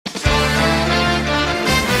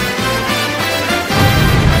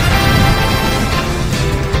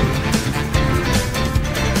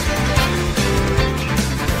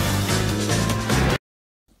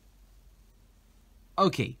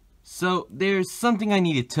Okay, so there's something I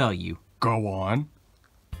need to tell you. Go on.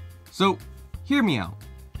 So, hear me out.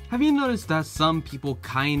 Have you noticed that some people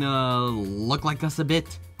kinda look like us a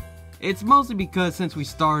bit? It's mostly because since we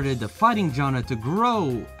started the fighting genre to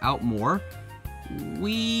grow out more,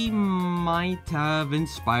 we might have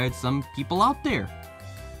inspired some people out there.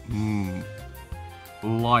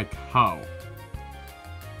 Like how?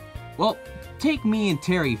 Well, take me and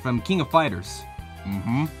Terry from King of Fighters.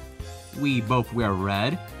 We both wear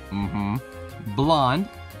red. Blonde.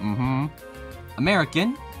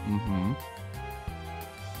 American.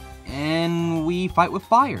 And we fight with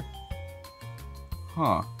fire.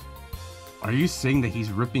 Huh. Are you saying that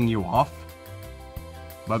he's ripping you off?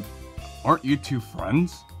 But aren't you two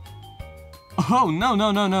friends? Oh,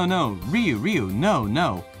 no. Ryu,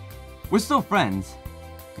 no. We're still friends.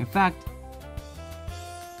 In fact,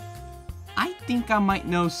 I think I might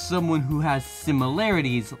know someone who has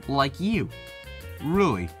similarities like you.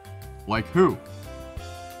 Really? Like who?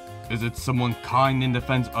 Is it someone kind and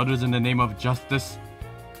defends others in the name of justice?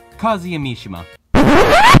 Kazuya Mishima.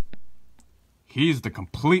 He's the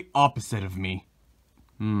complete opposite of me.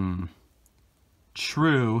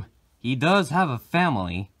 True. He does have a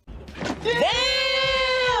family.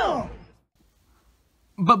 Damn!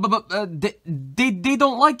 But they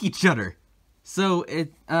don't like each other. So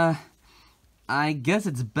I guess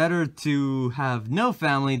it's better to have no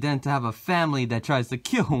family than to have a family that tries to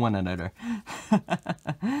kill one another.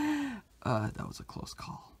 That was a close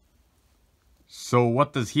call. So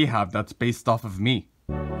what does he have that's based off of me?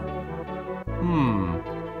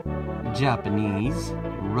 Japanese,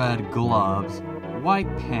 red gloves, white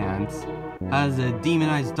pants, has a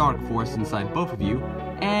demonized dark force inside both of you,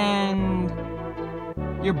 and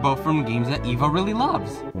you're both from games that Eva really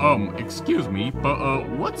loves. Excuse me, but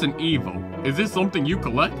what's an Evo? Is this something you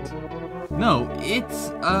collect? No, it's,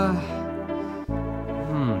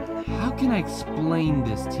 how can I explain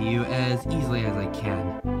this to you as easily as I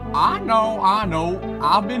can? I know.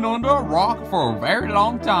 I've been under a rock for a very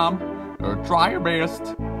long time. Try your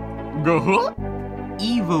best. Go.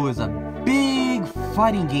 Evo is a big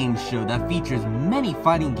fighting game show that features many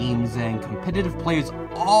fighting games and competitive players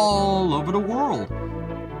all over the world.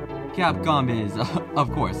 Capcom is,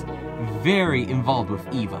 of course, very involved with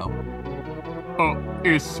Evo.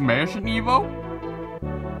 Is Smash an Evo?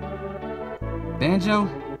 Banjo?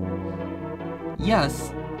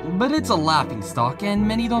 Yes, but it's a laughingstock and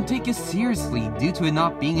many don't take it seriously due to it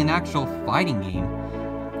not being an actual fighting game.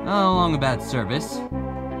 Along a bad service.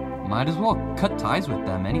 Might as well cut ties with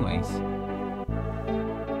them anyways.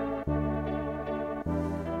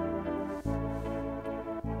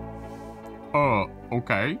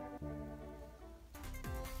 Okay.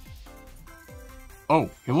 Oh,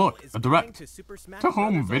 hey look, a direct. To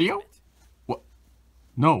home video? What?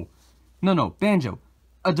 No. No, Banjo.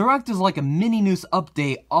 A direct is like a mini news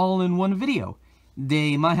update all in one video.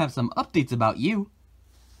 They might have some updates about you.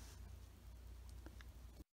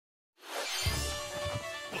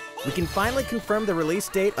 We can finally confirm the release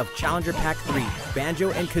date of Challenger Pack 3,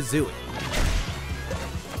 Banjo and Kazooie.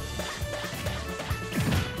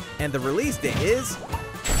 And the release date is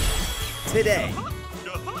today.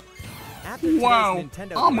 Wow,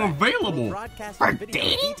 I'm available. For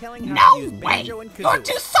dating? No way! You're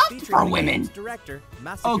too soft for women!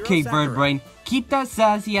 Okay, Birdbrain, keep that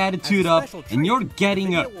sassy attitude up, and you're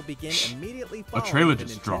getting a trailer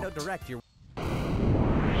just dropped.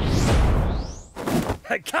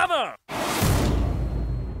 Cover!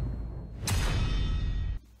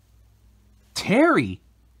 Terry?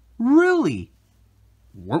 Really?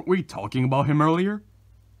 Weren't we talking about him earlier?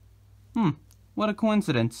 What a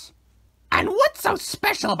coincidence. And what's so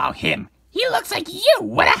special about him? He looks like you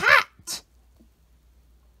with a hat!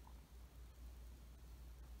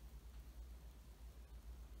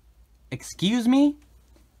 Excuse me?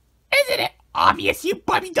 Isn't it obvious, you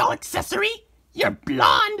Barbie doll accessory? You're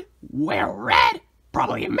blonde, wear red,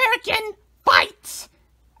 probably American, fights.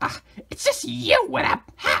 It's just you with a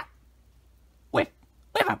hat. With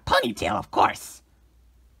a ponytail, of course.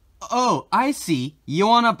 Oh, I see. You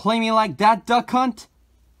wanna play me like that, duck hunt?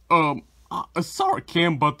 Sorry,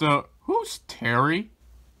 Kim, but, who's Terry?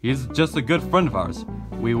 He's just a good friend of ours.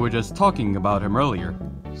 We were just talking about him earlier.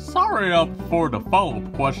 Sorry for the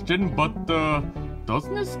follow-up question, but,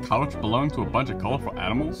 doesn't this couch belong to a bunch of colorful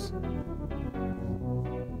animals?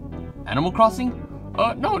 Animal Crossing?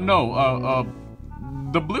 No,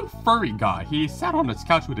 the blue furry guy. He sat on his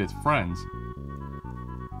couch with his friends.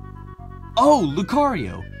 Oh,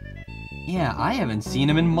 Lucario! Yeah, I haven't seen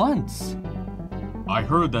him in months. I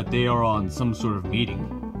heard that they are on some sort of meeting.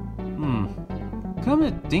 Come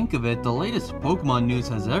to think of it, the latest Pokemon news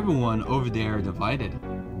has everyone over there divided.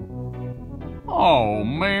 Oh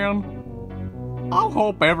man. I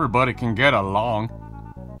hope everybody can get along.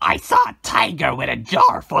 I saw a tiger with a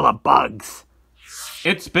jar full of bugs.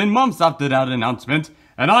 It's been months after that announcement,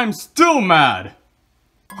 and I'm still mad.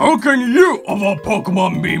 How can you of all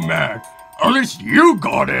Pokemon be mad? At least you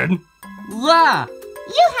got in. La!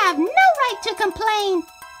 You have no right to complain.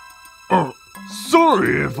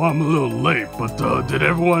 Sorry if I'm a little late, but did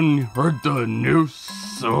everyone heard the news?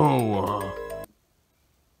 So,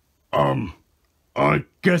 I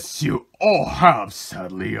guess you all have,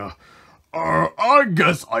 sadly. I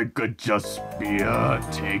guess I could just be,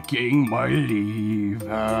 taking my leave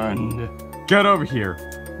and... Get over here.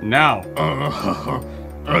 Now.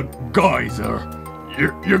 Guys,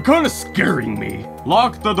 you're kinda scaring me.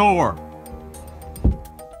 Lock the door.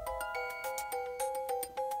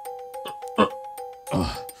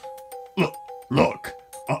 Look,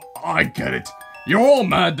 I get it. You're all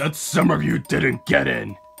mad that some of you didn't get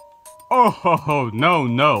in. Oh,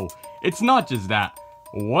 no. It's not just that.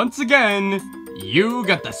 Once again, you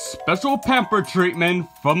got the special pamper treatment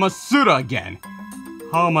from Masuda again.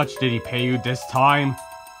 How much did he pay you this time?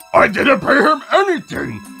 I didn't pay him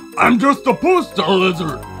anything. I'm just a poster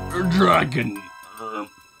lizard dragon.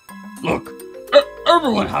 Look,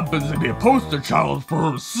 everyone happens to be a poster child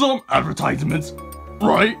for some advertisements,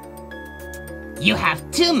 right? You have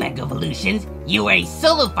 2 Mega Evolutions, you were a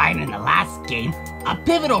solo fighter in the last game, a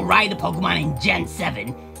pivotal ride to Pokemon in Gen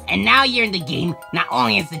 7, and now you're in the game not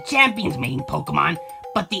only as the champion's main Pokemon,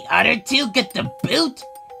 but the other 2 get the boot?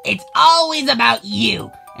 It's always about you,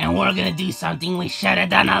 and we're gonna do something we should have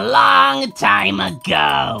done a long time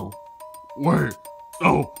ago. Wait,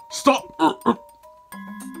 oh, stop!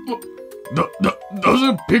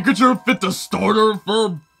 Doesn't Pikachu fit the starter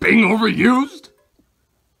for being overused?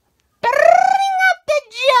 Bring up the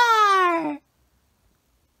jar.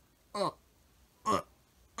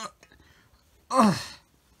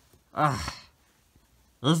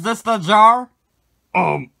 Is this the jar?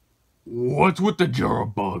 What's with the jar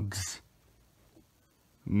of bugs?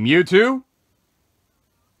 Mewtwo?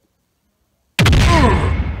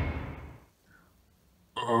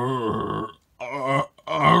 I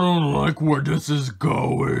don't like where this is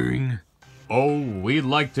going. Oh, we'd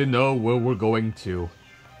like to know where we're going to.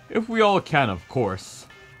 If we all can, of course.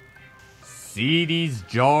 See these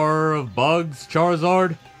jar of bugs,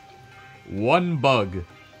 Charizard? 1 bug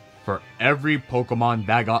for every Pokemon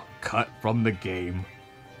that got cut from the game.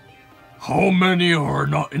 How many are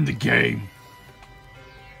not in the game?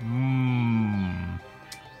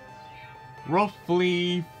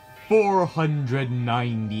 Roughly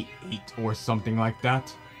 498 or something like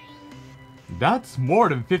that. That's more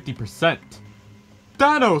than 50%.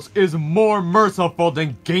 Thanos is more merciful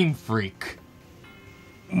than Game Freak.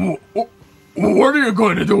 What are you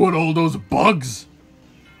going to do with all those bugs?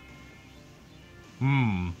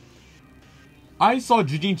 I saw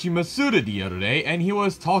Jujinchi Masuda the other day, and he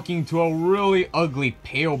was talking to a really ugly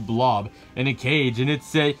pale blob in a cage, and it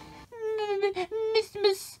said, Miss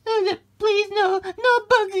Masuda, please no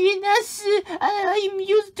bugs in us. I'm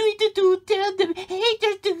used to it to tell the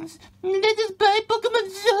haters to let us buy Pokemon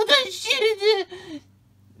Soda shit.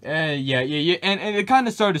 yeah, and it kind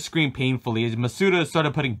of started to scream painfully as Masuda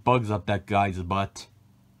started putting bugs up that guy's butt.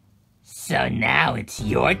 So now it's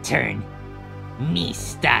your turn,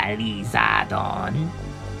 Mr. Lizardon.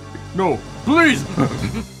 No, please!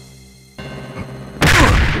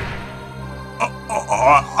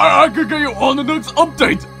 I could get you on the next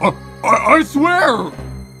update! I swear!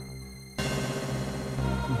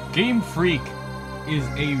 Game Freak is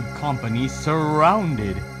a company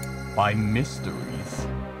surrounded by mysteries.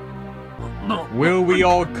 Will we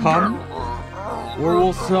all come? Or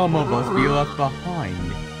will some of us be left behind?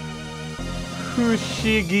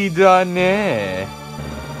 Fushigi da ne.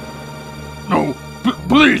 No,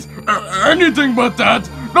 please! Anything but that!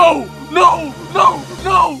 No!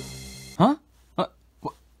 Huh?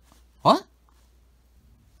 What?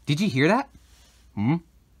 Did you hear that?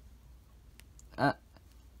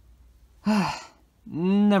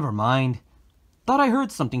 Never mind. Thought I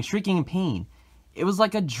heard something shrieking in pain. It was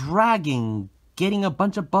like a dragon getting a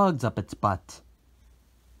bunch of bugs up its butt.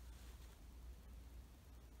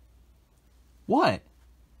 What?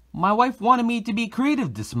 My wife wanted me to be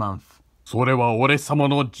creative this month. それは俺様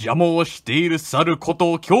の邪魔をしている猿こ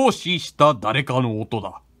とを教師した誰かの音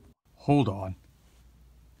だ。Hold on.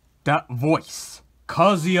 That voice.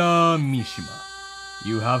 Kazuya Mishima.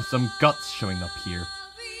 You have some guts showing up here.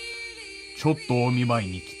 ちょっとお見舞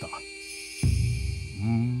いに来た。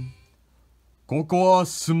ここは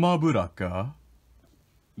スマブラか?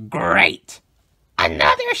 Great!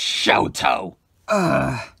 Another Shoto.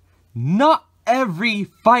 Not every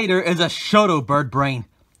fighter is a Shoto, bird brain.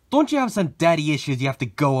 Don't you have some daddy issues you have to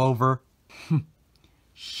go over?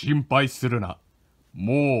 心配するな。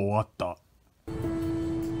もう終わった。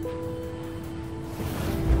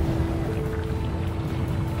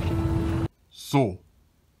そう。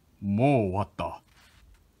もう終わった。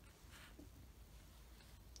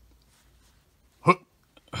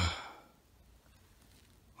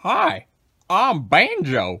Hi, I'm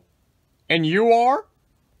Banjo. And you are?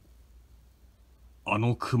 あ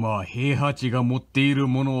のクマは平八が持っている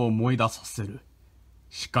ものを思い出させる。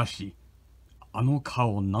しかし、あの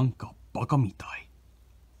顔なんかバカみたい。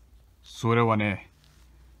それはね、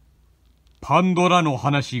パンドラの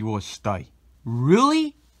話をしたい。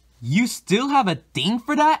Really? You still have a thing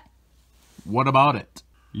for that? What about it?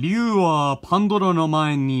 リュウはパンドラの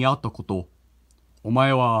前に会ったこと。お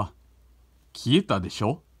前は消えたでし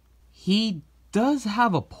ょ？ He does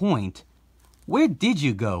have a point. Where did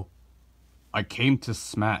you go? I came to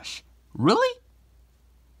Smash. Really?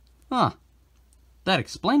 Huh. That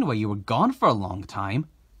explained why you were gone for a long time.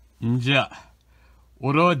 んじゃ、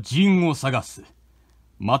俺はジンを探す。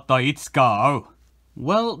またいつか会う。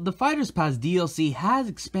Well, the Fighters Pass DLC has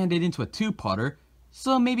expanded into a two-parter,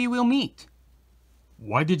 so maybe we'll meet.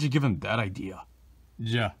 Why did you give him that idea?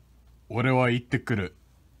 じゃあ、俺は行ってくる。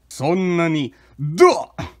そんなに、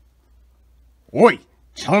おい、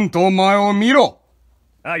ちゃんとお前を見ろ。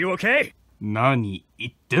Are you okay? 何言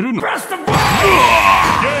ってるの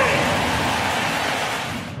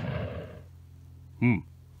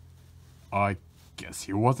？I guess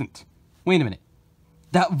he wasn't. Wait a minute.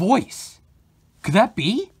 That voice. Could that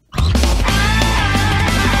be?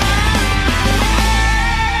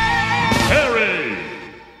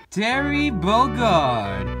 Terry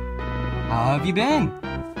Bogard. How have you been?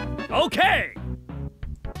 Okay!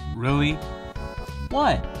 Really?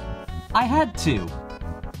 What? I had to.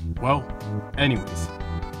 Well, anyways,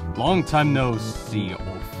 long time no see,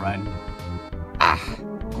 old friend.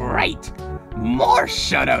 Great. More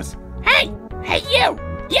Shotos. Hey, you.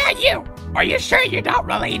 Yeah, you. Are you sure you're not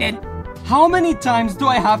related? How many times do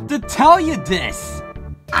I have to tell you this?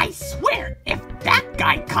 I swear, if that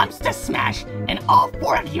guy comes to Smash and all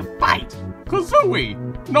four of you fight. Kazooie,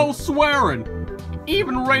 no swearing.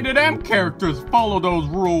 Even rated M characters follow those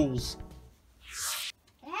rules.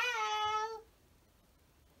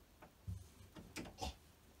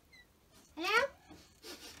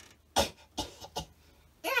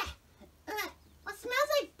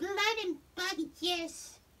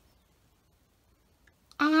 Yes.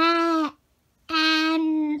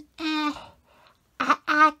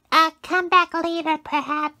 Come back later,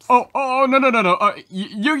 perhaps. Oh, no.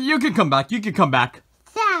 You can come back. You can come back.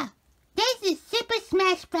 So, this is Super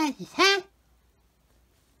Smash Bros., huh?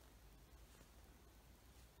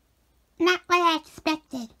 Not what I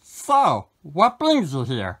expected. So, what brings you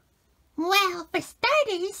here? Well, for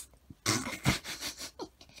starters...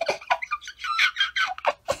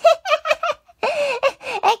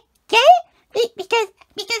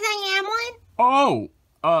 Because I am one? Oh,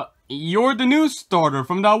 you're the new starter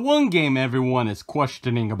from that one game everyone is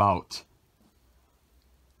questioning about.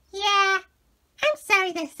 Yeah, I'm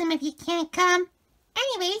sorry that some of you can't come.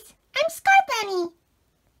 Anyways, I'm Scorbunny.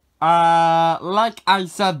 Like I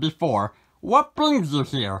said before, what brings you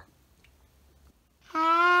here?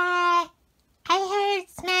 I heard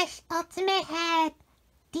Smash Ultimate had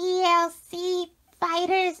DLC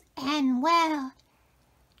fighters and well,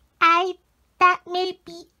 I thought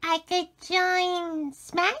maybe I could join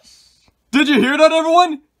Smash? Did you hear that,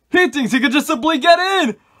 everyone? He thinks he could just simply get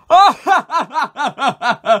in!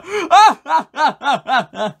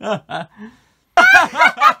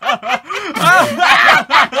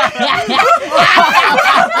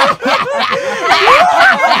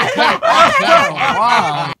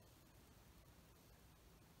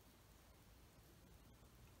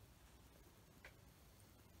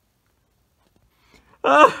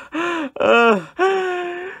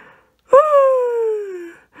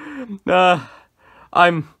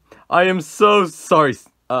 I am so sorry,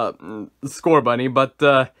 Scorbunny, but,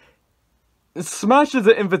 Smash is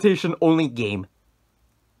an invitation-only game.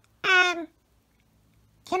 Can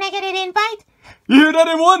I get an invite? You hear that,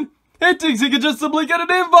 everyone? He thinks he could just simply get an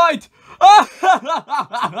invite!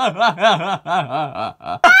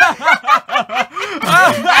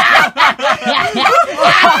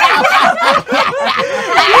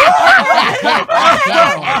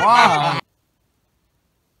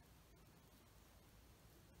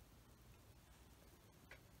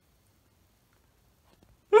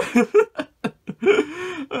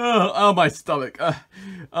 Oh, my stomach.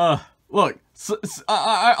 Look,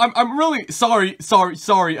 I'm really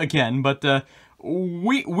sorry again, but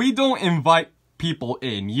we don't invite people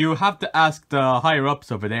in. You have to ask the higher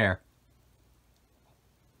ups over there.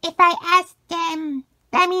 If I ask them,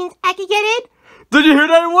 that means I could get in? Did you hear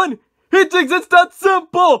that, everyone? He thinks it's that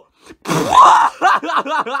simple!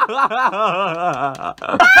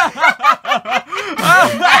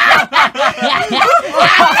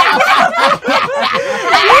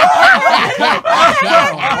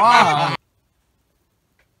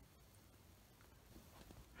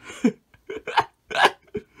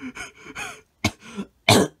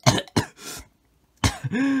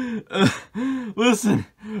 Listen.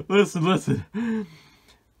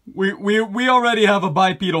 We already have a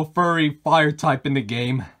bipedal furry fire type in the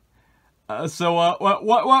game. So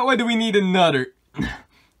why do we need another?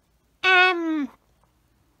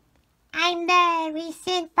 I'm the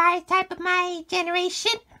recent fire type of my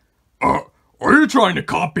generation. Are you trying to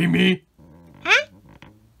copy me? Huh?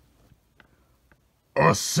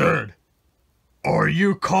 I said, are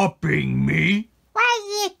you copying me? What are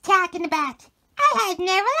you talking about? I had no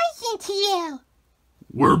relation to you.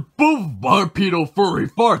 We're both bipedal furry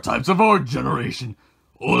fire types of our generation.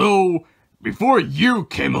 Although, before you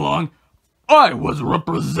came along, I was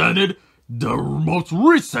represented the most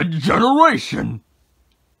recent generation.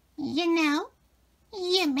 You know,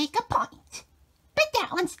 you make a point. But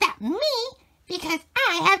that won't stop me, because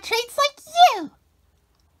I have traits like you.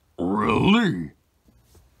 Really?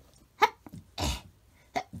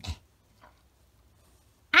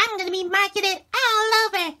 I'm gonna be marketed all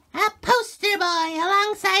over, a poster boy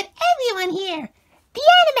alongside everyone here. The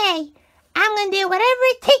anime. I'm gonna do whatever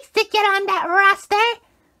it takes to get on that roster.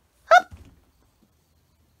 Hup.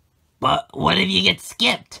 But what if you get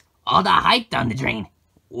skipped? All the hype down the drain.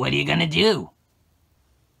 What are you gonna do?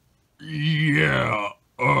 Yeah,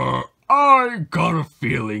 I got a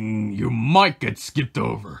feeling you might get skipped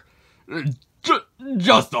over.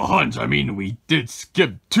 Just a hunch. I mean, we did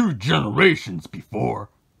skip 2 generations before.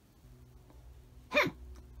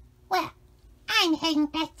 Well, I'm heading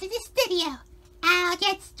back to the studio. I'll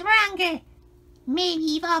get stronger.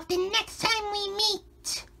 Maybe evolve the next time we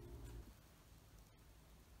meet.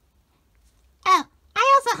 Oh,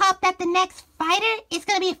 I also hope that the next fighter is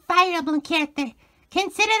gonna be a Fire Emblem character.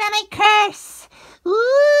 Consider that my curse.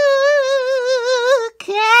 Ooh,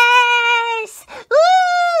 curse.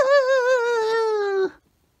 Ooh.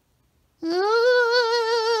 Ooh.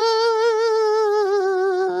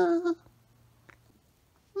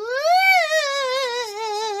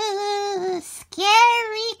 Ooh,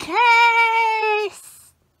 scary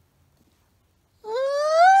curse. Ooh,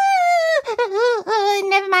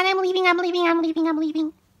 never mind, I'm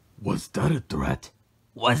leaving. Was that a threat?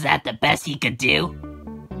 Was that the best he could do?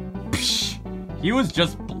 Psh, he was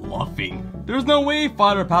just bluffing. There's no way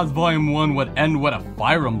Fighter Pass Volume 1 would end with a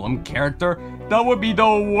Fire Emblem character. That would be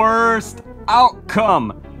the worst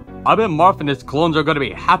outcome. I bet Marth and his clones are gonna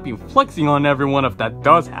be happy flexing on everyone if that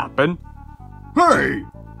does happen. Hey,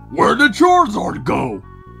 where'd the Charizard go?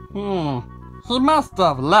 He must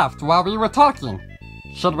have left while we were talking.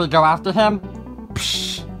 Should we go after him?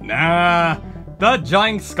 Psh, nah. That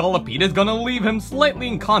giant Scolipede is gonna leave him slightly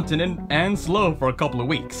incontinent and slow for a couple of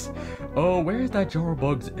weeks. Oh, where's that jar of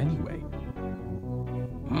bugs anyway?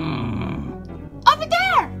 Over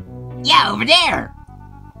there! Yeah, over there!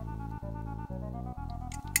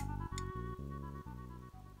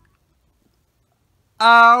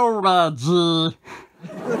 Oh, Reggie.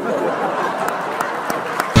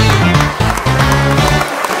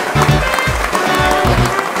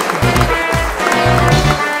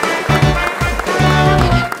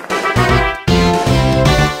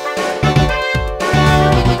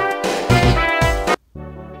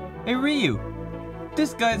 Hey Ryu,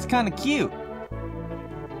 this guy's kinda cute.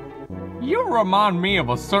 You remind me of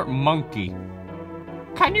a certain monkey.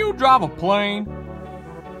 Can you drive a plane?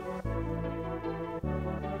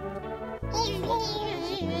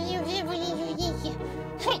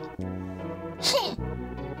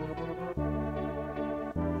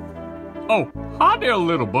 Oh, hi there,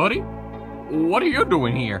 little buddy. What are you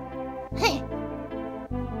doing here?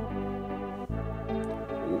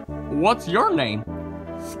 What's your name?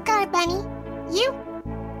 Scorbunny, you?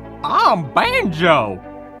 I'm Banjo.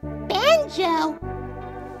 Banjo?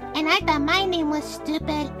 And I thought my name was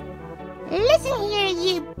stupid. Listen here,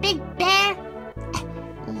 you big bear.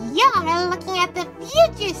 You're looking at the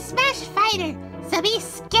future Smash Fighter, so be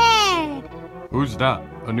scared. Who's that?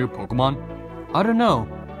 A new Pokemon? I don't know,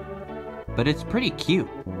 but it's pretty cute.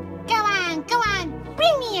 Go on.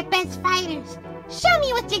 Bring me your best fighters. Show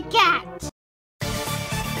me what you got.